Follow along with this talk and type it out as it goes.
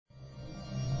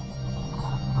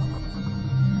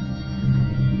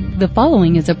The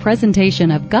following is a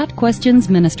presentation of Got Questions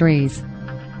Ministries.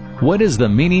 What is the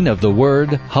meaning of the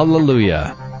word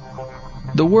hallelujah?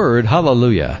 The word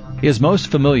hallelujah is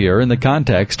most familiar in the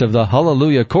context of the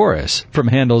Hallelujah chorus from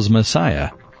Handel's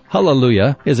Messiah.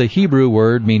 Hallelujah is a Hebrew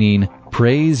word meaning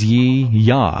praise ye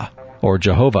Yah, or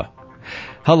Jehovah.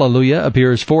 Hallelujah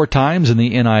appears 4 times in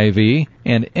the NIV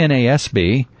and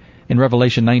NASB in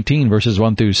Revelation 19 verses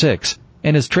 1 through 6,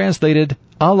 and is translated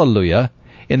Alleluia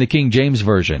in the King James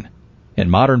Version. In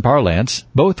modern parlance,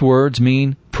 both words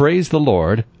mean praise the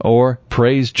Lord or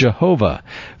praise Jehovah,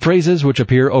 phrases which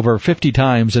appear over 50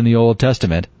 times in the Old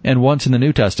Testament and once in the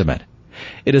New Testament.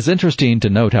 It is interesting to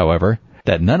note, however,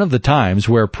 that none of the times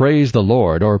where praise the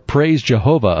Lord or praise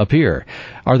Jehovah appear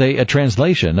are they a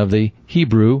translation of the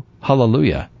Hebrew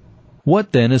hallelujah.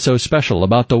 What then is so special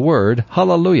about the word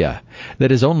hallelujah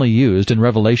that is only used in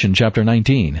Revelation chapter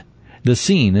 19? The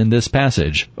scene in this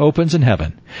passage opens in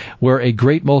heaven, where a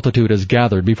great multitude is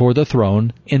gathered before the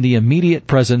throne in the immediate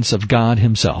presence of God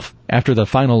Himself, after the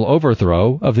final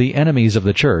overthrow of the enemies of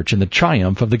the church and the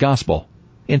triumph of the gospel.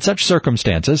 In such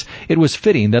circumstances, it was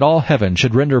fitting that all heaven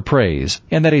should render praise,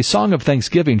 and that a song of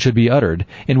thanksgiving should be uttered,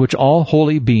 in which all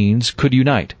holy beings could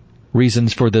unite.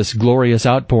 Reasons for this glorious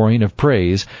outpouring of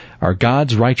praise are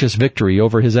God's righteous victory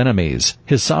over His enemies,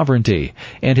 His sovereignty,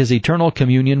 and His eternal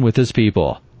communion with His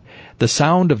people. The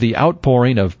sound of the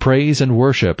outpouring of praise and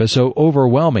worship is so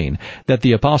overwhelming that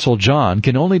the Apostle John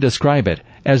can only describe it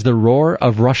as the roar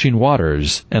of rushing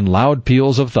waters and loud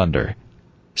peals of thunder.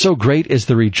 So great is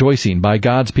the rejoicing by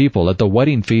God's people at the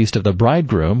wedding feast of the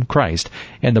bridegroom, Christ,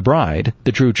 and the bride,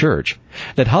 the true church,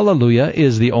 that hallelujah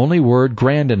is the only word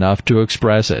grand enough to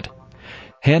express it.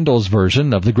 Handel's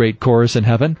version of the great chorus in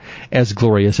heaven, as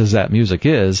glorious as that music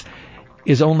is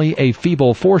only a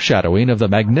feeble foreshadowing of the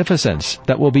magnificence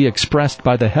that will be expressed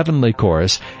by the heavenly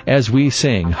chorus as we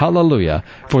sing hallelujah,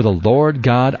 for the Lord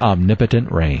God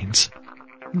omnipotent reigns.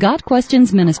 Got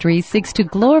Questions Ministries seeks to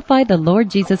glorify the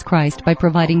Lord Jesus Christ by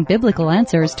providing biblical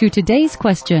answers to today's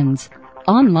questions.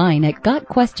 Online at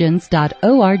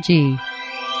GotQuestions.org.